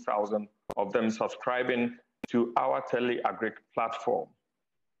 62,000 of them subscribing to our TeleAgric platform.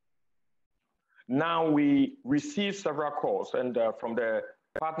 Now we receive several calls, and from the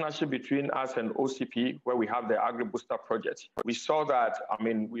partnership between us and OCP, where we have the Agri Booster project, we saw that,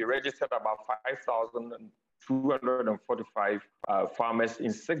 we registered about 5,245 farmers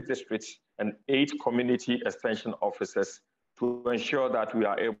in 6 districts and 8 community extension offices to ensure that we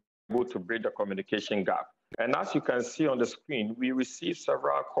are able to bridge the communication gap. And as you can see on the screen, we receive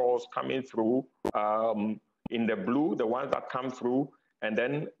several calls coming through in the blue, the ones that come through, and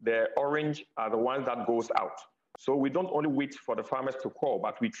then the orange are the ones that goes out. So we don't only wait for the farmers to call,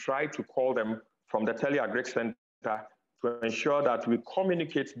 but we try to call them from the TeleAgric Center to ensure that we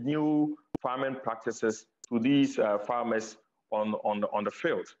communicate new farming practices to these farmers on the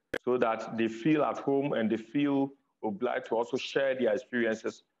field, so that they feel at home and they feel obliged to also share their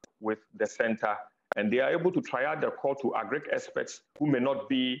experiences with the center. And they are able to try out their call to agric experts who may not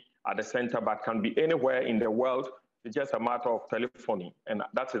be at the center, but can be anywhere in the world. It's just a matter of telephony, and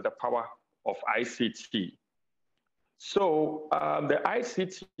that is the power of ICT. So the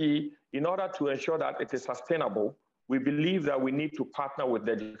ICT, in order to ensure that it is sustainable, we believe that we need to partner with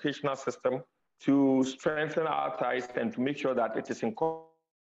the educational system to strengthen our ties and to make sure that it is incorporated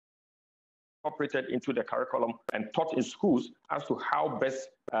into the curriculum and taught in schools as to how best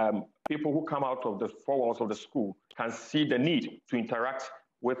people who come out of the 4 walls of the school can see the need to interact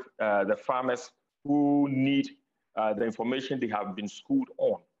with the farmers who need the information they have been schooled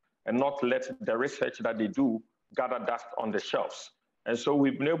on, and not let the research that they do gather dust on the shelves. And so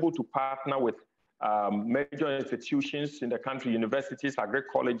we've been able to partner with major institutions in the country, universities, agri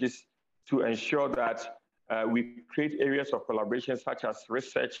colleges, to ensure that we create areas of collaboration such as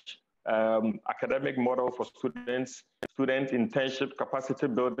research, academic model for students, student internship, capacity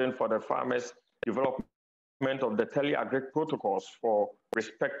building for the farmers, development of the TeleAgric protocols for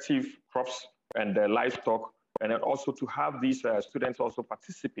respective crops and livestock, and then also to have these students also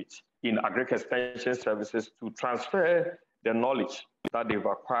participate in agric extension services to transfer the knowledge that they've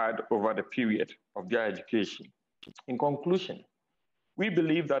acquired over the period of their education. In conclusion, we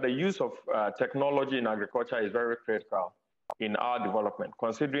believe that the use of technology in agriculture is very critical in our development,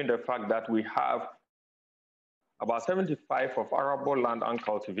 considering the fact that we have about 75% of arable land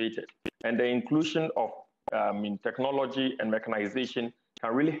uncultivated, and the inclusion of in technology and mechanization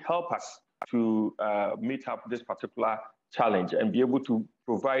can really help us to meet up this particular challenge and be able to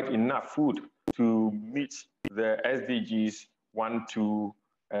provide enough food to meet the SDGs 1, 2,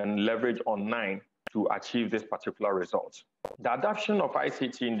 and leverage on 9 to achieve this particular result. The adoption of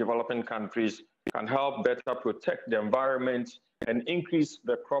ICT in developing countries can help better protect the environment and increase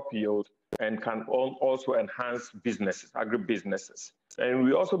the crop yield, and can also enhance businesses, agribusinesses. And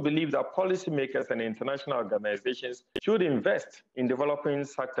we also believe that policymakers and international organizations should invest in developing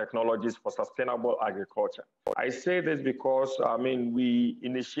such technologies for sustainable agriculture. I say this because, we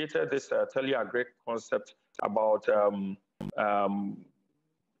initiated this TeleAgric concept about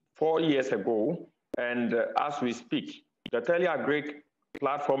 4 years ago. And as we speak, the TeleAgric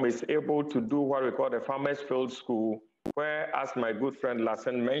platform is able to do what we call the Farmers Field School, where, as my good friend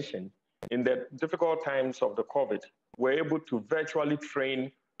Lassen mentioned, in the difficult times of the COVID, we're able to virtually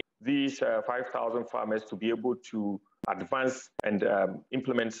train these 5,000 farmers to be able to advance and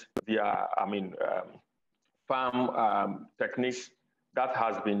implement their, farm techniques that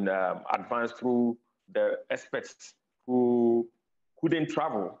has been advanced through the experts who couldn't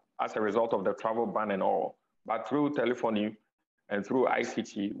travel as a result of the travel ban and all. But through telephony and through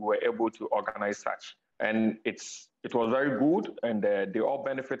ICT, we were able to organize such. And it was very good, and they all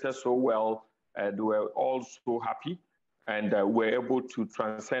benefited so well. They were all so happy, and were able to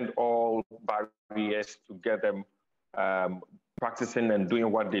transcend all barriers to get them practicing and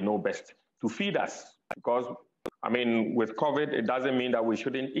doing what they know best to feed us. Because, with COVID, it doesn't mean that we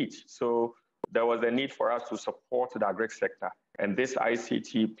shouldn't eat. So there was a need for us to support the agric sector. And this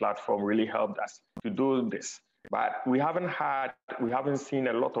ICT platform really helped us to do this. But we haven't seen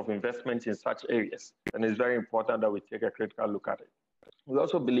a lot of investment in such areas. And it's very important that we take a critical look at it. We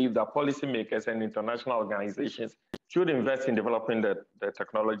also believe that policymakers and international organizations should invest in developing the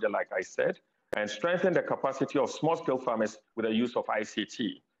technology, like I said, and strengthen the capacity of small-scale farmers with the use of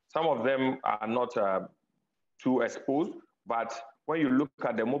ICT. Some of them are not too exposed, but when you look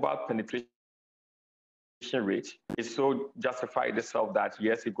at the mobile penetration rate, it so justified itself that,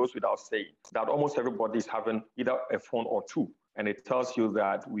 yes, it goes without saying that almost everybody is having either a phone or two. And it tells you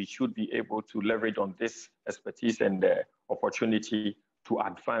that we should be able to leverage on this expertise and the opportunity to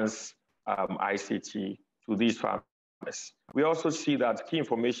advance ICT to these farmers. We also see that key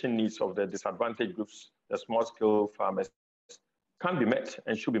information needs of the disadvantaged groups, the small-scale farmers, can be met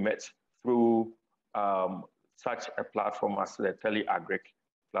and should be met through such a platform as the TeleAgric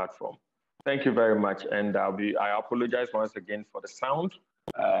platform. Thank you very much. And I apologize once again for the sound.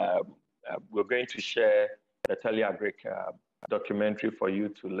 We're going to share the TeleAgric documentary for you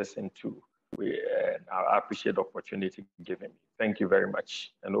to listen to. I appreciate the opportunity given me. Thank you very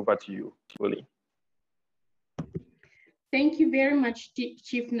much. And over to you, Willie. Thank you very much,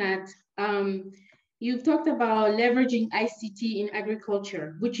 Chief Nat. You've talked about leveraging ICT in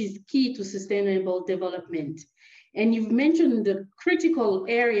agriculture, which is key to sustainable development. And you've mentioned the critical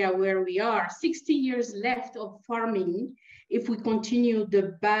area where we are, 60 years left of farming if we continue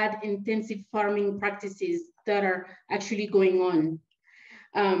the bad intensive farming practices that are actually going on.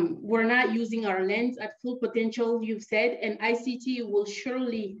 We're not using our lands at full potential, you've said, and ICT will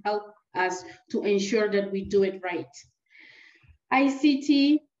surely help us to ensure that we do it right.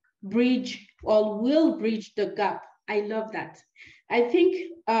 ICT will bridge the gap. I love that. I think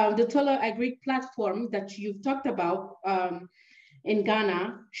the TeleAgric platform that you've talked about in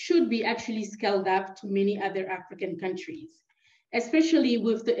Ghana should be actually scaled up to many other African countries, especially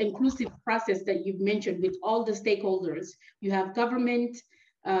with the inclusive process that you've mentioned with all the stakeholders. You have government,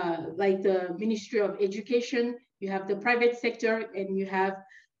 like the Ministry of Education, you have the private sector, and you have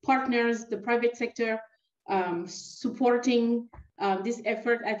partners, the private sector, supporting this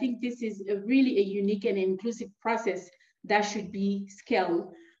effort. I think this is really a unique and inclusive process that should be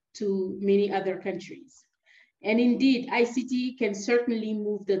scaled to many other countries. And indeed, ICT can certainly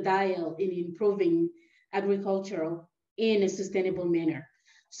move the dial in improving agriculture in a sustainable manner.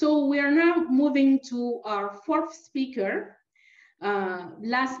 So we are now moving to our fourth speaker,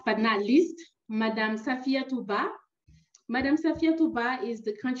 last but not least, Madame Safia Touba. Madam Safiatou Ba is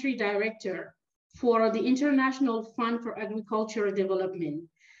the country director for the International Fund for Agricultural Development.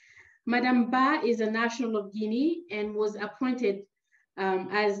 Madam Ba is a national of Guinea and was appointed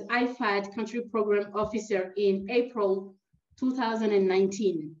as IFAD Country Program Officer in April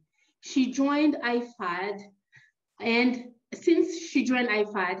 2019. She joined IFAD, and since she joined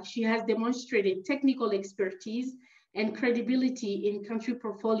IFAD, she has demonstrated technical expertise and credibility in country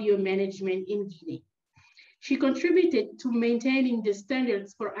portfolio management in Guinea. She contributed to maintaining the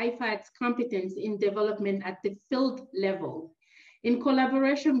standards for IFAD's competence in development at the field level. In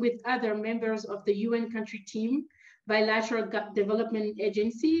collaboration with other members of the UN country team, bilateral development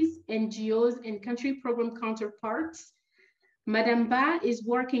agencies, NGOs, and country program counterparts, Madam Ba is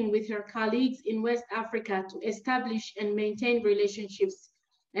working with her colleagues in West Africa to establish and maintain relationships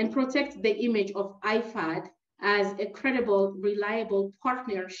and protect the image of IFAD as a credible, reliable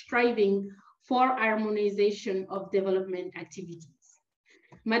partner striving for harmonization of development activities.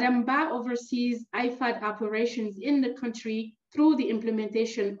 Madam Ba oversees IFAD operations in the country through the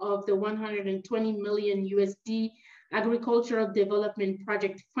implementation of the 120 million USD agricultural development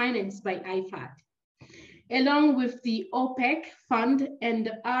project financed by IFAD, along with the OPEC Fund and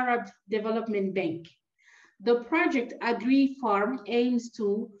the Arab Development Bank. The project Agri-Farm aims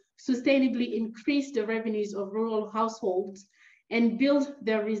to sustainably increase the revenues of rural households and build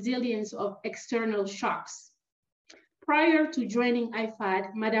the resilience of external shocks. Prior to joining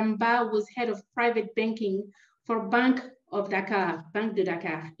IFAD, Madam Ba was head of private banking for Bank de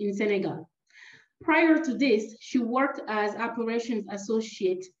Dakar in Senegal. Prior to this, she worked as operations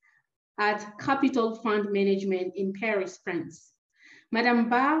associate at Capital Fund Management in Paris, France. Madam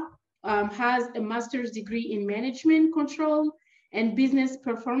Ba has a master's degree in management control and business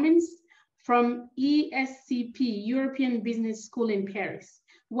performance from ESCP, European Business School in Paris.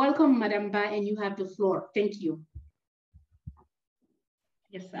 Welcome, Madam Ba, and you have the floor. Thank you.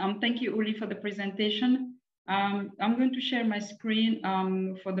 Yes, thank you, Uli, for the presentation. I'm going to share my screen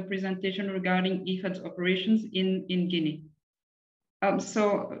for the presentation regarding IFAD's operations in Guinea.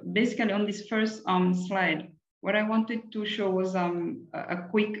 So basically on this first slide, what I wanted to show was a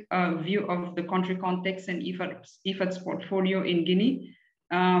quick view of the country context and IFAD's portfolio in Guinea.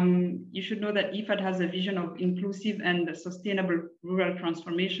 You should know that IFAD has a vision of inclusive and sustainable rural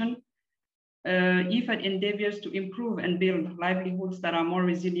transformation. IFAD endeavors to improve and build livelihoods that are more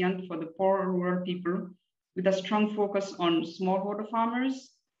resilient for the poor rural people, with a strong focus on smallholder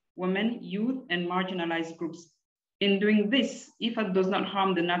farmers, women, youth, and marginalized groups. In doing this, IFAD does not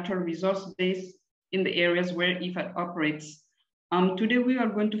harm the natural resource base in the areas where IFAD operates. Today, we are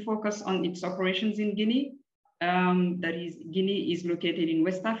going to focus on its operations in Guinea. That is, Guinea is located in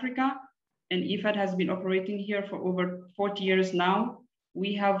West Africa, and IFAD has been operating here for over 40 years now.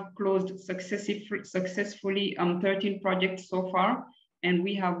 We have closed successfully 13 projects so far, and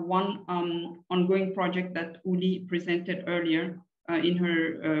we have one ongoing project that Uli presented earlier in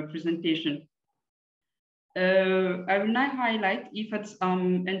her presentation. I will now highlight IFAD's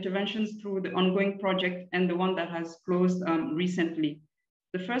interventions through the ongoing project and the one that has closed recently.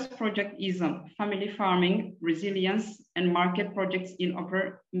 The first project is family farming, resilience, and market projects in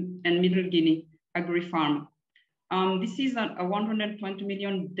Upper and Middle Guinea, Agri-Farm. This is a 120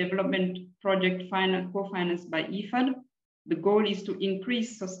 million development project co-financed by IFAD. The goal is to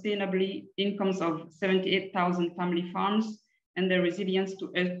increase sustainably incomes of 78,000 family farms and their resilience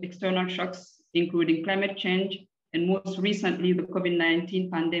to external shocks, including climate change, and most recently, the COVID-19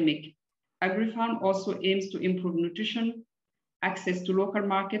 pandemic. Agri-Farm also aims to improve nutrition, access to local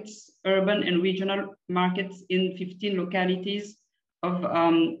markets, urban and regional markets in 15 localities of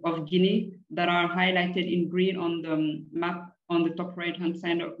Guinea that are highlighted in green on the map on the top right-hand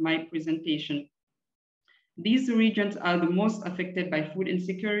side of my presentation. These regions are the most affected by food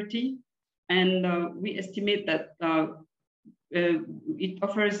insecurity, and we estimate that it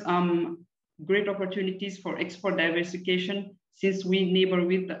offers great opportunities for export diversification since we neighbor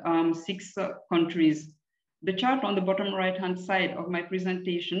with 6 countries. The chart on the bottom right-hand side of my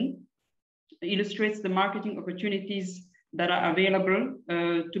presentation illustrates the marketing opportunities that are available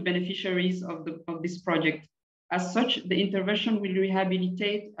to beneficiaries of this project. As such, the intervention will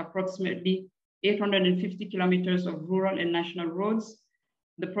rehabilitate approximately 850 kilometers of rural and national roads.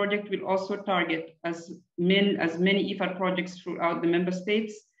 The project will also target as many IFAD projects throughout the member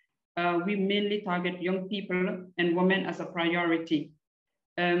states. We mainly target young people and women as a priority.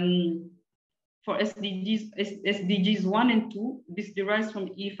 For SDGs 1 and 2, this derives from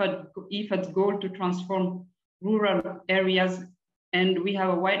IFAD's goal to transform rural areas, and we have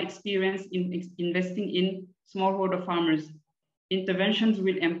a wide experience in investing in smallholder farmers. Interventions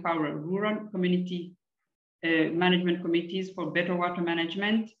will empower rural community management committees for better water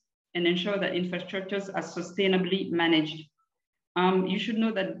management and ensure that infrastructures are sustainably managed. You should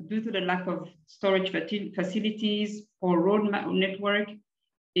know that due to the lack of storage facilities or road network,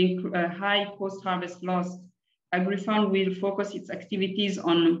 high post-harvest loss, AgriFund will focus its activities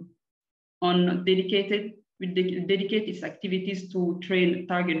on dedicate its activities to train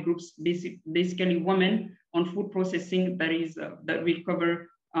target groups, basically women, on food processing that will cover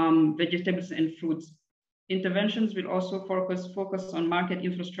vegetables and fruits. Interventions will also focus on market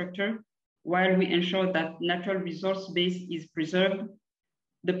infrastructure while we ensure that natural resource base is preserved.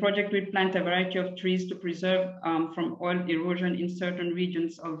 The project will plant a variety of trees to preserve from oil erosion in certain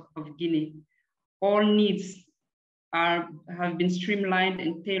regions of Guinea. All needs have been streamlined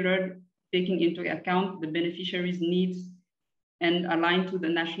and tailored, taking into account the beneficiaries' needs and aligned to the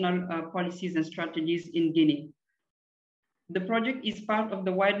national policies and strategies in Guinea. The project is part of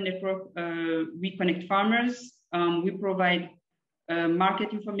the wide network We Connect Farmers. We provide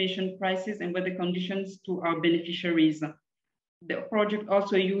market information, prices, and weather conditions to our beneficiaries. The project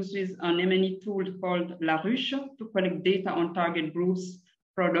also uses an M&E tool called La Ruche to collect data on target groups,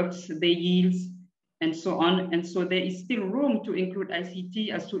 products, their yields, and so on. And so there is still room to include ICT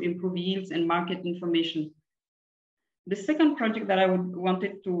as to improve yields and market information. The second project that I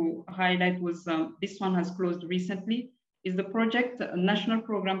wanted to highlight was, this one has closed recently, is the project, a national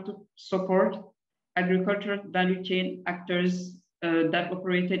program to support agricultural value chain actors that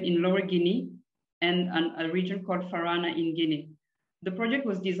operated in Lower Guinea and a region called Farana in Guinea. The project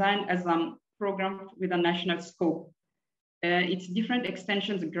was designed as a program with a national scope. Its different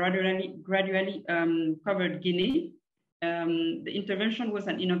extensions gradually covered Guinea. The intervention was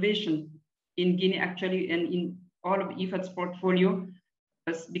an innovation in Guinea, actually, and in all of IFAD's portfolio,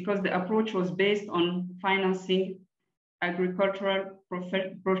 because the approach was based on financing agricultural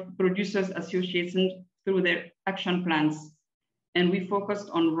producers associations through their action plans. And we focused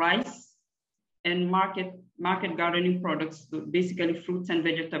on rice and market gardening products, so basically fruits and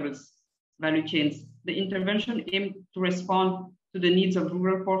vegetables value chains. The intervention aimed to respond to the needs of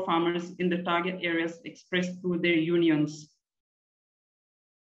rural poor farmers in the target areas expressed through their unions.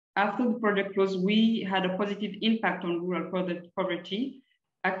 After the project closed, we had a positive impact on rural poverty.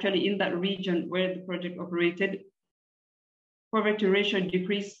 Actually, in that region where the project operated, poverty ratio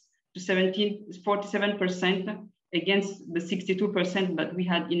decreased to 47% against the 62% that we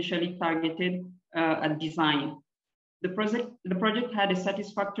had initially targeted at design. The project had a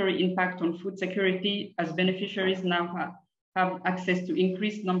satisfactory impact on food security, as beneficiaries now have access to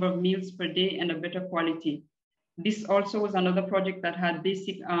increased number of meals per day and a better quality. This also was another project that had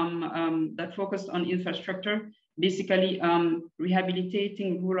that focused on infrastructure, basically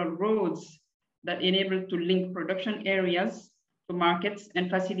rehabilitating rural roads that enabled to link production areas to markets and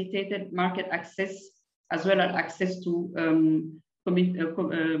facilitated market access, as well as access to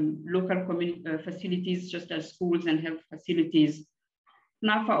local community facilities, such as schools and health facilities.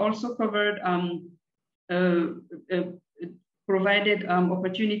 NAFA also covered, provided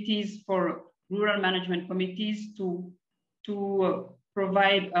opportunities for rural management committees to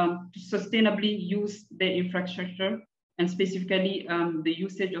provide, to sustainably use their infrastructure, and specifically the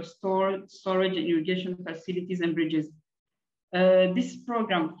usage of storage and irrigation facilities and bridges. This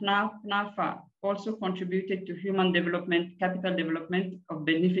program, NAFA, also contributed to human development, capital development of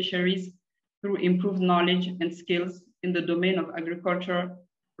beneficiaries through improved knowledge and skills in the domain of agricultural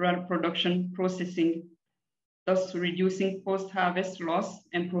production processing, thus reducing post-harvest loss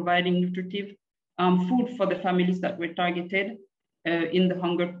and providing nutritive food for the families that were targeted in the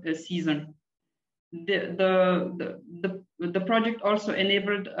hunger season. The project also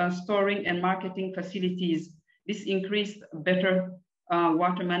enabled storing and marketing facilities. This increased better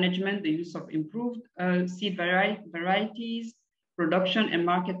water management, the use of improved seed varieties, production and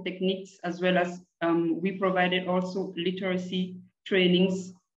market techniques, as well as we provided also literacy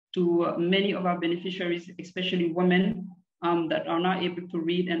trainings to many of our beneficiaries, especially women that are not able to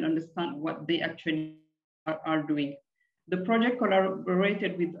read and understand what they actually are doing. The project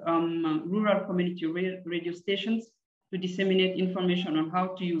collaborated with rural community radio stations to disseminate information on how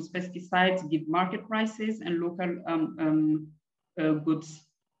to use pesticides, give market prices, and local goods.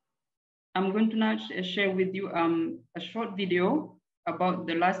 I'm going to now share with you a short video about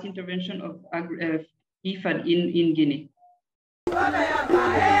the last intervention of IFAD in Guinea.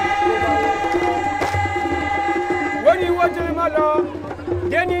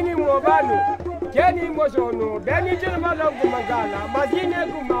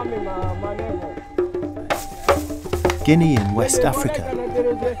 Guinea in West Africa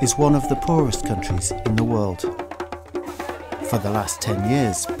is one of the poorest countries in the world. For the last 10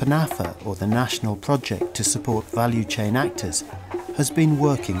 years, PNAFA, or the National Project to Support Value Chain Actors, has been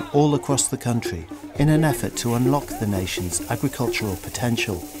working all across the country in an effort to unlock the nation's agricultural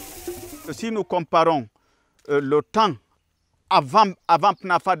potential. Si nous comparons le temps avant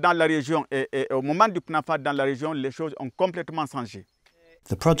PNAFA dans la région et au moment du PNAFA dans la région, les choses ont complètement changé.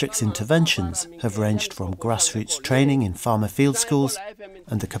 The project's interventions have ranged from grassroots training in farmer field schools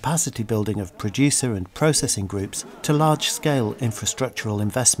and the capacity building of producer and processing groups to large-scale infrastructural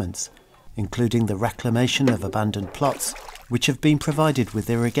investments, including the reclamation of abandoned plots, which have been provided with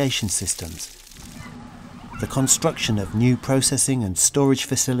irrigation systems, the construction of new processing and storage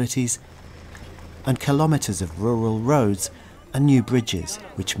facilities, and kilometres of rural roads and new bridges,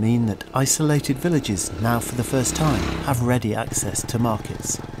 which mean that isolated villages now for the first time have ready access to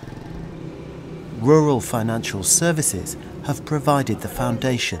markets. Rural financial services have provided the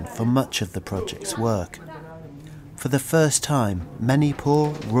foundation for much of the project's work. For the first time, many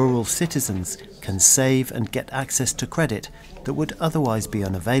poor rural citizens can save and get access to credit that would otherwise be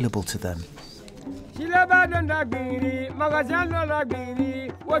unavailable to them.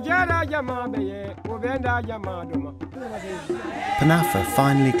 PNAFA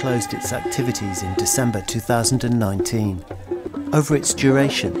finally closed its activities in December 2019. Over its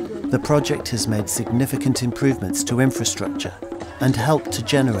duration, the project has made significant improvements to infrastructure and helped to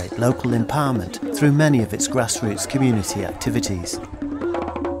generate local empowerment through many of its grassroots community activities.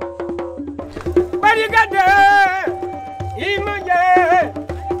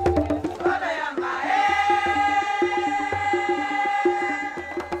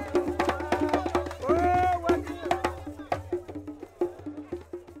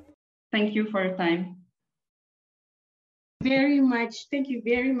 Thank you for your time. Very much. Thank you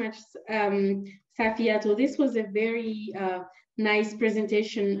very much, Safiato. This was a very nice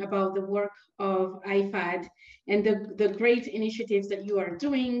presentation about the work of IFAD and the great initiatives that you are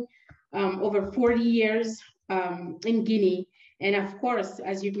doing over 40 years in Guinea. And of course,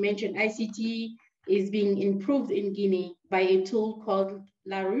 as you've mentioned, ICT is being improved in Guinea by a tool called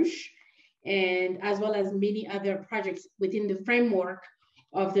La Ruche, and as well as many other projects within the framework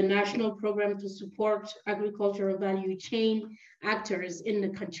of the National Program to Support Agricultural Value Chain Actors in the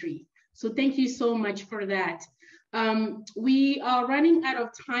country. So thank you so much for that. We are running out of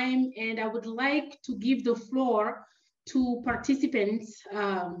time, and I would like to give the floor to participants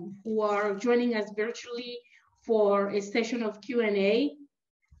who are joining us virtually for a session of Q&A.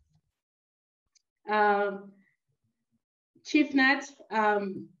 Chief Nat,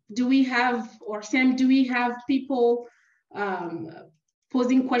 do we have, or Sam, do we have people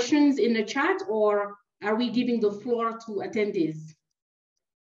posing questions in the chat, or are we giving the floor to attendees?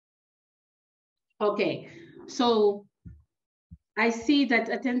 Okay, so I see that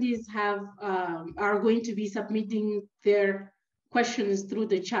attendees have are going to be submitting their questions through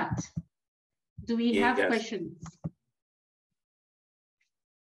the chat. Do we have questions?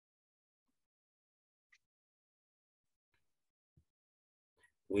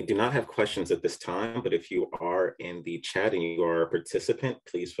 We do not have questions at this time, but if you are in the chat and you are a participant,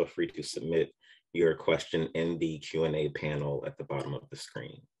 please feel free to submit your question in the Q&A panel at the bottom of the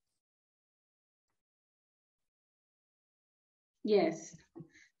screen. Yes.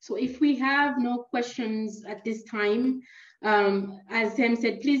 So if we have no questions at this time, as Sam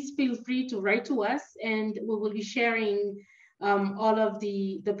said, please feel free to write to us, and we will be sharing all of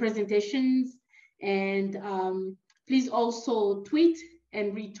the presentations. And please also tweet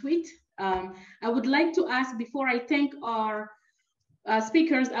and retweet. I would like to ask, before I thank our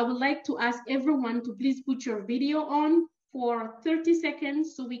speakers, I would like to ask everyone to please put your video on for 30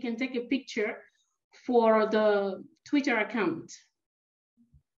 seconds so we can take a picture for the Twitter account.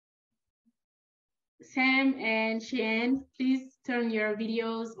 Sam and Cheyenne, please turn your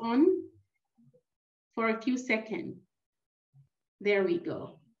videos on for a few seconds. There we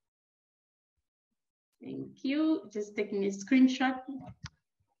go. Thank you. Just taking a screenshot.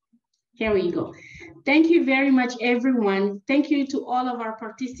 Here we go. Thank you very much, everyone. Thank you to all of our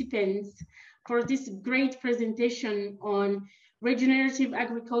participants for this great presentation on regenerative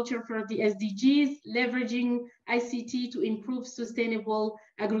agriculture for the SDGs, leveraging ICT to improve sustainable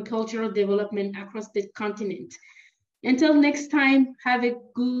agricultural development across the continent. Until next time, have a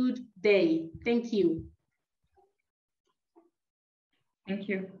good day. Thank you. Thank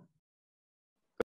you.